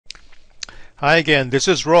Hi again, this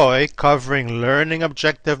is Roy covering learning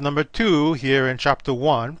objective number 2 here in chapter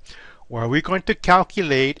 1, where we're going to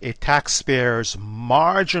calculate a taxpayer's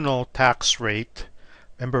marginal tax rate.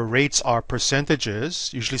 Remember, rates are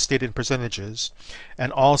percentages, usually stated in percentages,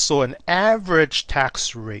 and also an average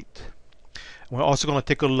tax rate. We're also going to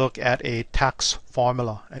take a look at a tax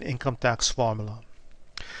formula, an income tax formula.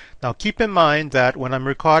 Now keep in mind that when I'm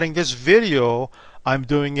recording this video, I'm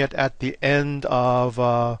doing it at the end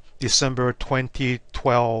of December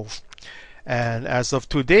 2012. And as of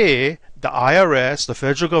today, the IRS, the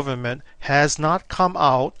federal government, has not come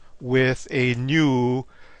out with a new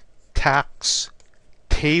tax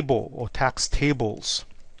table or tax tables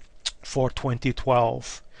for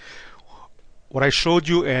 2012. What I showed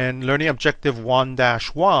you in Learning Objective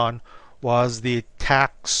 1-1 was the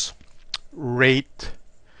tax rate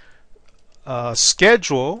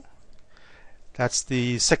schedule. That's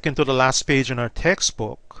the second to the last page in our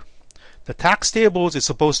textbook. The tax tables is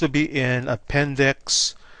supposed to be in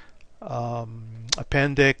Appendix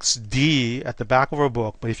D at the back of our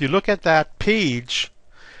book. But if you look at that page,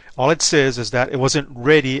 all it says is that it wasn't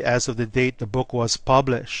ready as of the date the book was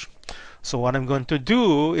published. So what I'm going to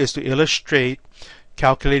do is to illustrate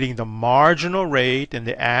calculating the marginal rate and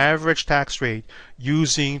the average tax rate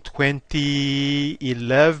using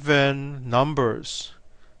 2011 numbers,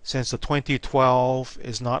 since the 2012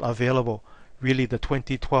 is not available. Really, the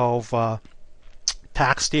 2012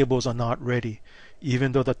 tax tables are not ready.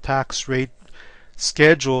 Even though the tax rate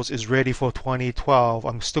schedules is ready for 2012,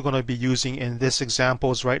 I'm still going to be using in this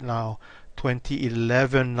examples right now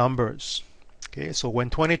 2011 numbers. Okay, so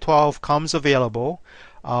when 2012 comes available,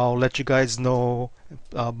 I'll let you guys know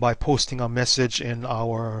by posting a message in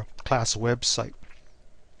our class website.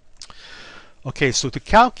 Okay, so to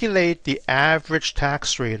calculate the average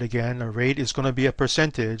tax rate, again, a rate is going to be a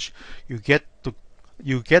percentage. You get the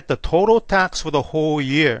total tax for the whole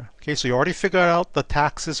year. Okay, so you already figured out the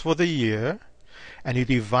taxes for the year, and you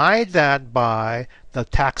divide that by the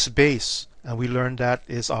tax base, and we learned that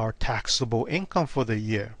is our taxable income for the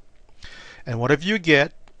year. And whatever you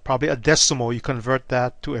get, probably a decimal, you convert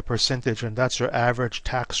that to a percentage, and that's your average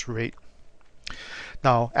tax rate.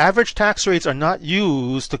 Now, average tax rates are not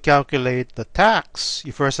used to calculate the tax.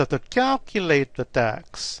 You first have to calculate the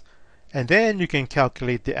tax, and then you can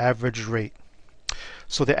calculate the average rate.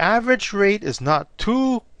 So the average rate is not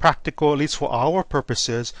too practical, at least for our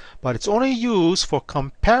purposes, but it's only used for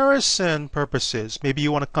comparison purposes. Maybe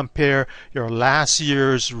you want to compare your last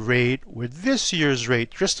year's rate with this year's rate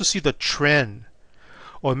just to see the trend.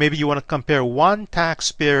 Or maybe you want to compare one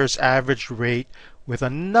taxpayer's average rate with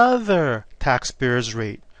another taxpayer's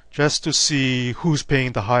rate just to see who's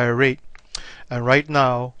paying the higher rate. And right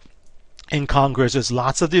now in Congress, there's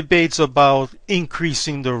lots of debates about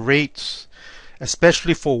increasing the rates,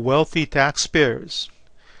 especially for wealthy taxpayers.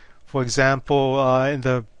 For example, in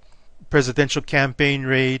the presidential campaign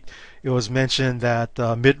rate, it was mentioned that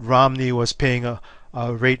Mitt Romney was paying a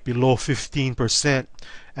rate below 15%,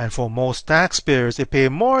 and for most taxpayers they pay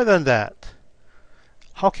more than that.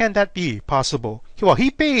 How can that be possible? Well,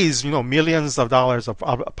 he pays, millions of dollars of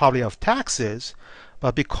probably of taxes,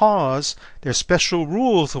 but because there's special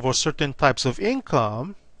rules for certain types of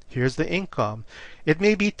income, here's the income, it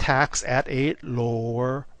may be taxed at a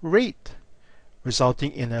lower rate,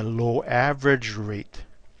 resulting in a low average rate.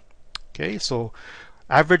 Okay, so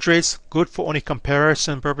average rates good for only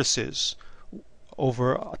comparison purposes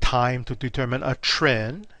over time to determine a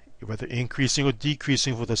trend, whether increasing or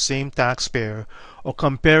decreasing for the same taxpayer, or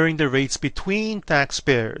comparing the rates between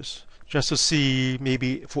taxpayers just to see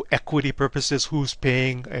maybe for equity purposes who's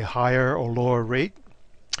paying a higher or lower rate.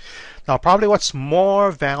 Now probably what's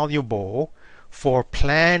more valuable for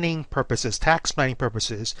planning purposes, tax planning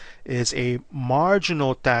purposes, is a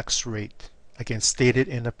marginal tax rate, again stated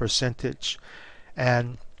in a percentage.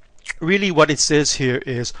 And really what it says here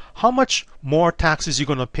is how much more taxes you're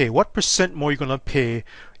going to pay, what percent more you're going to pay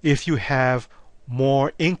if you have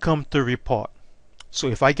more income to report. So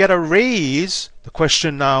if I get a raise, the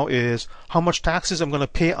question now is how much taxes I'm going to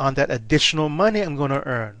pay on that additional money I'm going to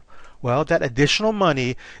earn. Well, that additional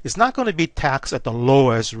money is not going to be taxed at the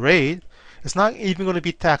lowest rate. It's not even going to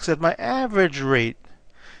be taxed at my average rate.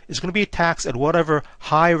 It's going to be taxed at whatever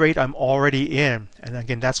high rate I'm already in. And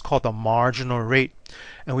again, that's called the marginal rate.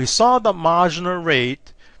 And we saw the marginal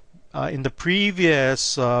rate in the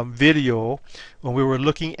previous video when we were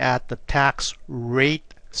looking at the tax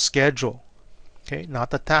rate schedule. Okay, not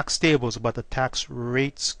the tax tables, but the tax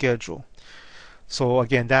rate schedule. So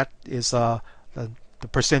again, that is the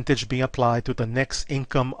percentage being applied to the next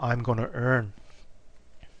income I'm going to earn.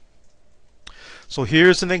 So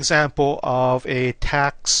here's an example of a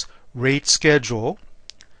tax rate schedule,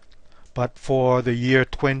 but for the year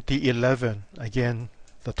 2011. Again,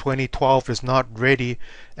 the 2012 is not ready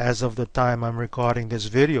as of the time I'm recording this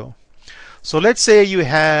video. So let's say you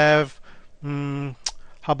have how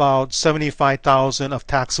about 75,000 of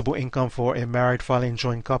taxable income for a married filing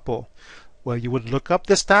joint couple. Well, you would look up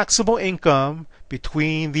this taxable income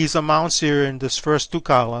between these amounts here in this first two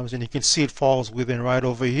columns, and you can see it falls within right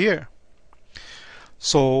over here.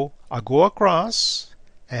 So I go across,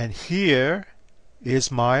 and here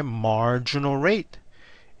is my marginal rate.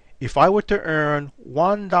 If I were to earn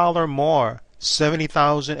 $1 more,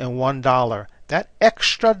 $70,001, that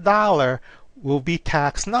extra dollar will be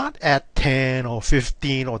taxed not at 10 or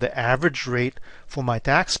 15 or the average rate for my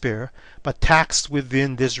taxpayer, but taxed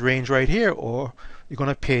within this range right here, or you're going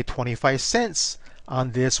to pay 25 cents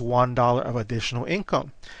on this $1 of additional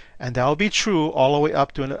income. And that will be true all the way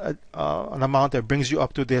up to an amount that brings you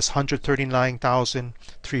up to this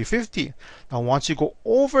 $139,350. Now once you go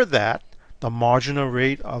over that, the marginal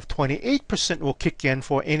rate of 28% will kick in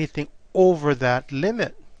for anything over that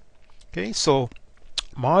limit. Okay, so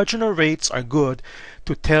marginal rates are good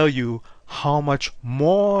to tell you how much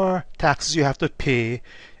more taxes you have to pay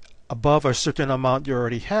above a certain amount you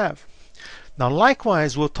already have. Now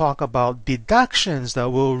likewise, we'll talk about deductions that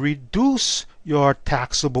will reduce your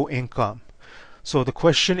taxable income. So the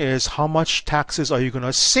question is, how much taxes are you going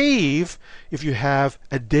to save if you have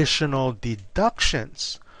additional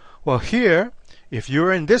deductions? Well, here, if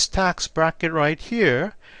you're in this tax bracket right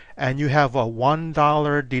here and you have a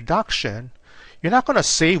 $1 deduction, you're not going to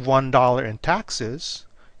save $1 in taxes.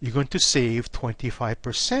 You're going to save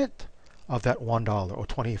 25% of that $1 or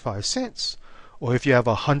 25 cents. Or if you have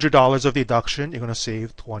 $100 of deduction, you're going to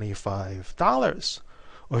save $25.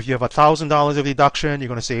 Or if you have $1,000 of deduction, you're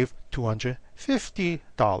going to save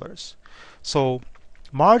 $250. So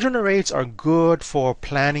marginal rates are good for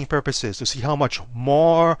planning purposes to see how much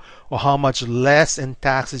more or how much less in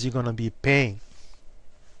taxes you're going to be paying.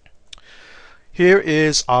 Here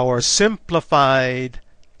is our simplified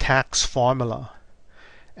tax formula.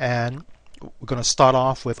 And we're going to start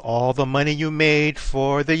off with all the money you made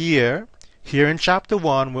for the year. Here in Chapter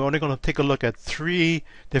 1, we're only going to take a look at 3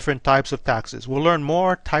 different types of taxes. We'll learn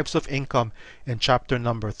more types of income in Chapter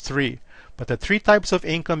number 3. But the 3 types of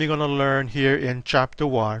income you're going to learn here in Chapter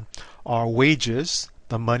 1 are wages,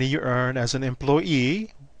 the money you earn as an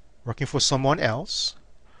employee working for someone else,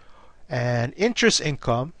 and interest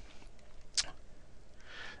income.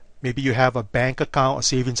 Maybe you have a bank account, a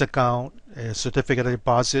savings account, a certificate of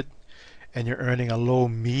deposit, and you're earning a low,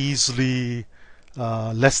 measly,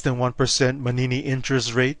 less than 1% Manini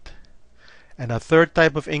interest rate. And a third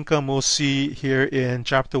type of income we'll see here in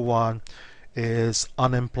Chapter 1 is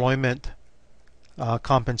unemployment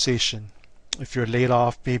compensation. If you're laid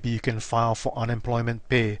off, maybe you can file for unemployment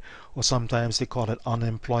pay, or sometimes they call it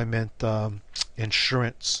unemployment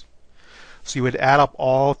insurance. So you would add up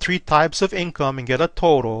all 3 types of income and get a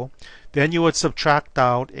total. Then you would subtract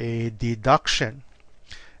out a deduction.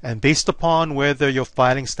 And based upon whether your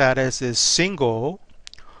filing status is single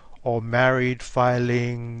or married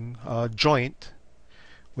filing joint,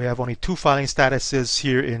 we have only 2 filing statuses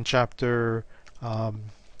here in Chapter 1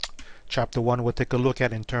 we'll take a look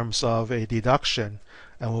at in terms of a deduction.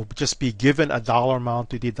 And we'll just be given a dollar amount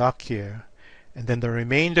to deduct here. And then the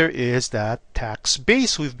remainder is that tax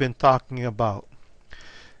base we've been talking about,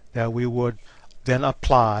 that we would then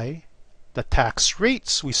apply the tax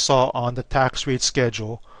rates we saw on the tax rate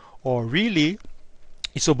schedule, or really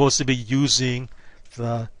you're supposed to be using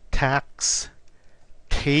the tax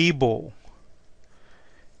table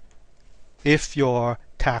if your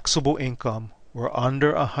taxable income were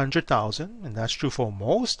under 100,000, and that's true for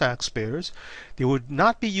most taxpayers. They would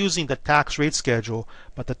not be using the tax rate schedule,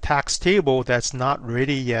 but the tax table that's not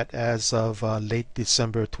ready yet as of late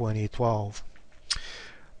December 2012.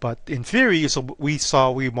 But in theory,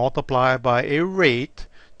 so we multiply by a rate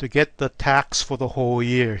to get the tax for the whole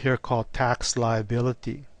year, here called tax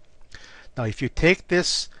liability. Now if you take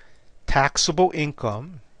this taxable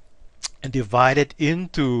income and divide it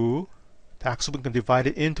into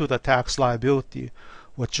the tax liability,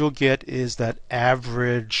 what you'll get is that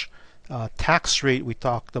average tax rate we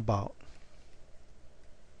talked about.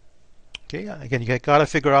 Okay, again, you got to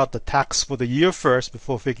figure out the tax for the year first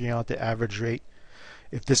before figuring out the average rate.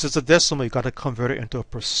 If this is a decimal, you got to convert it into a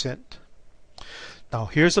percent. Now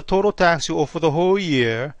here's the total tax you owe for the whole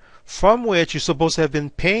year, from which you're supposed to have been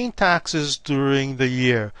paying taxes during the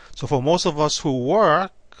year. So for most of us who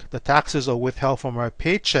work, the taxes are withheld from our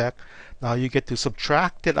paycheck. Now you get to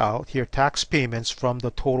subtract it out, here tax payments, from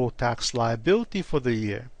the total tax liability for the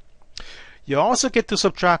year. You also get to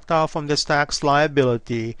subtract out from this tax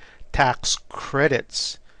liability tax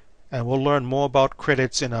credits. And we'll learn more about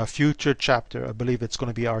credits in a future chapter. I believe it's going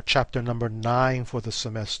to be our chapter number 9 for the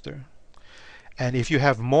semester. And if you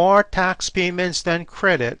have more tax payments than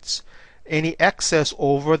credits, any excess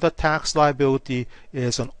over the tax liability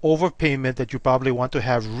is an overpayment that you probably want to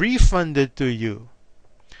have refunded to you.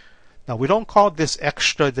 Now, we don't call this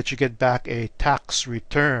extra that you get back a tax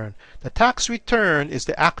return. The tax return is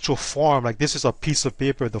the actual form. Like, this is a piece of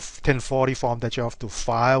paper, the 1040 form that you have to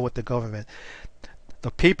file with the government. The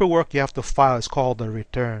paperwork you have to file is called the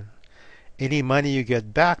return. Any money you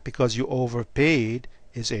get back because you overpaid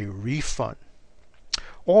is a refund.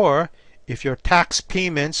 Or if your tax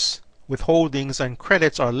payments, withholdings, and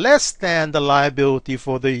credits are less than the liability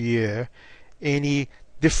for the year, any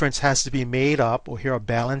difference has to be made up, or here a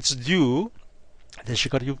balance due that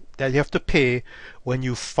you have to pay when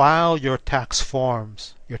you file your tax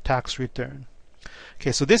forms, your tax return.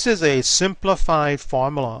 Okay, so this is a simplified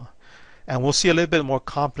formula, and we'll see a little bit more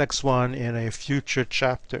complex one in a future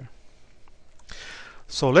chapter.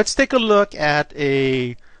 So let's take a look at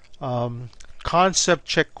a concept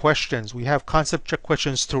check questions. We have concept check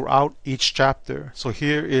questions throughout each chapter. So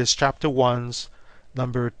here is chapter 1's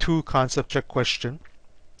number 2 concept check question.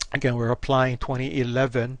 Again, we're applying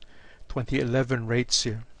 2011 rates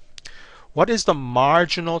here. What is the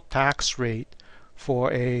marginal tax rate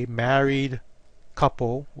for a married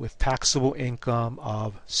couple with taxable income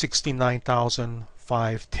of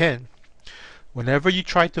 $69,510? Whenever you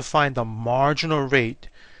try to find the marginal rate,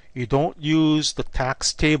 you don't use the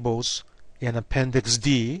tax tables in Appendix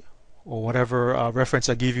D or whatever reference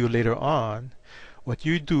I give you later on. What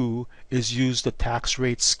you do is use the tax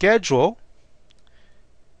rate schedule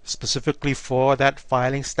specifically for that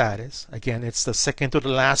filing status. Again, it's the second to the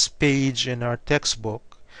last page in our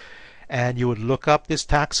textbook. And you would look up this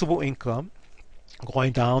taxable income,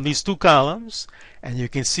 going down these 2 columns, and you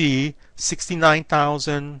can see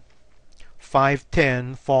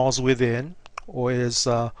 69,510 falls within, or is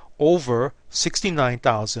over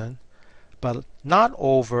 69,000, but not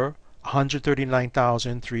over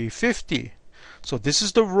 139,350. So this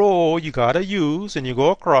is the row you gotta use, and you go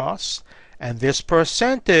across, and this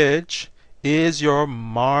percentage is your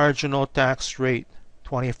marginal tax rate,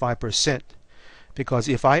 25%. Because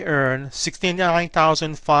if I earn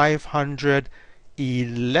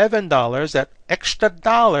 $69,511, that extra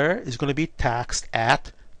dollar is going to be taxed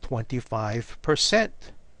at 25%.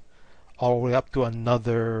 All the way up to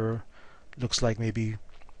another, looks like maybe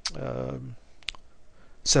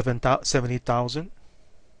 70,000.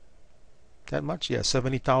 That much? Yeah,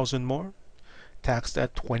 70,000 more. Taxed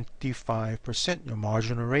at 25%, your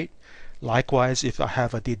marginal rate. Likewise, if I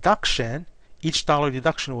have a deduction, each dollar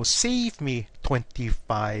deduction will save me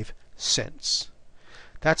 25 cents.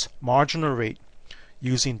 That's marginal rate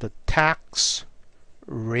using the tax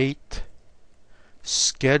rate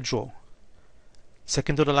schedule.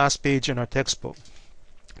 Second to the last page in our textbook.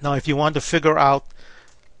 Now, if you want to figure out,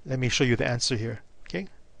 let me show you the answer here. Okay,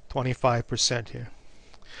 25% here.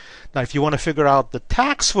 Now, if you want to figure out the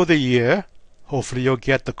tax for the year, hopefully you'll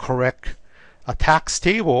get the correct tax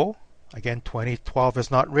table. Again, 2012 is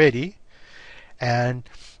not ready. And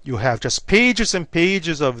you have just pages and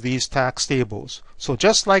pages of these tax tables. So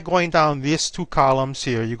just like going down these 2 columns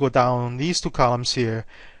here, you go down these 2 columns here,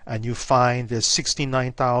 and you find this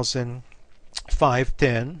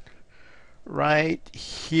 69,510 right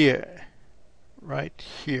here. Right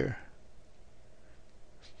here.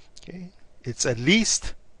 Okay, it's at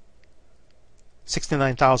least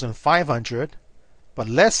 69,500, but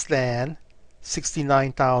less than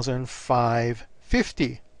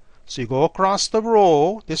 69,550. So you go across the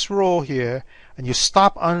row, this row here, and you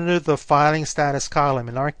stop under the filing status column.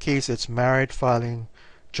 In our case, it's married filing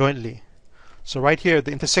jointly. So right here,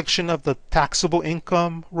 the intersection of the taxable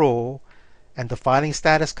income row and the filing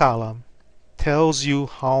status column tells you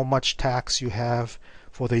how much tax you have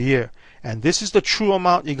for the year. And this is the true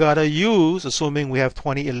amount you gotta use, assuming we have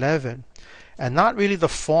 2011. And not really the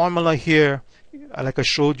formula here, like I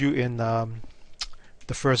showed you in the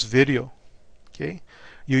first video. Okay,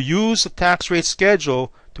 you use the tax rate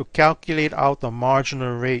schedule to calculate out the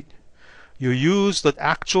marginal rate. You use the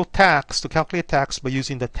actual tax to calculate tax by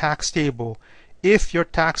using the tax table if your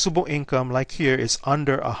taxable income, like here, is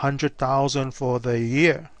under 100,000 for the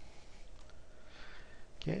year.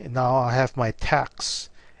 Okay, now I have my tax,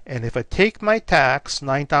 and if I take my tax,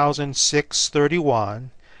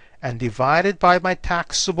 9,631, and divide it by my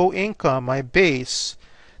taxable income, my base,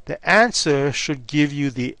 the answer should give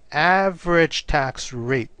you the average tax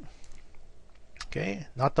rate. Okay,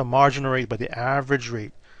 not the marginal rate, but the average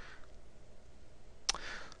rate.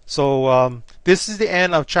 So this is the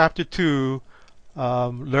end of chapter 2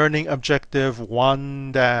 learning objective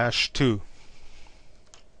 1-2.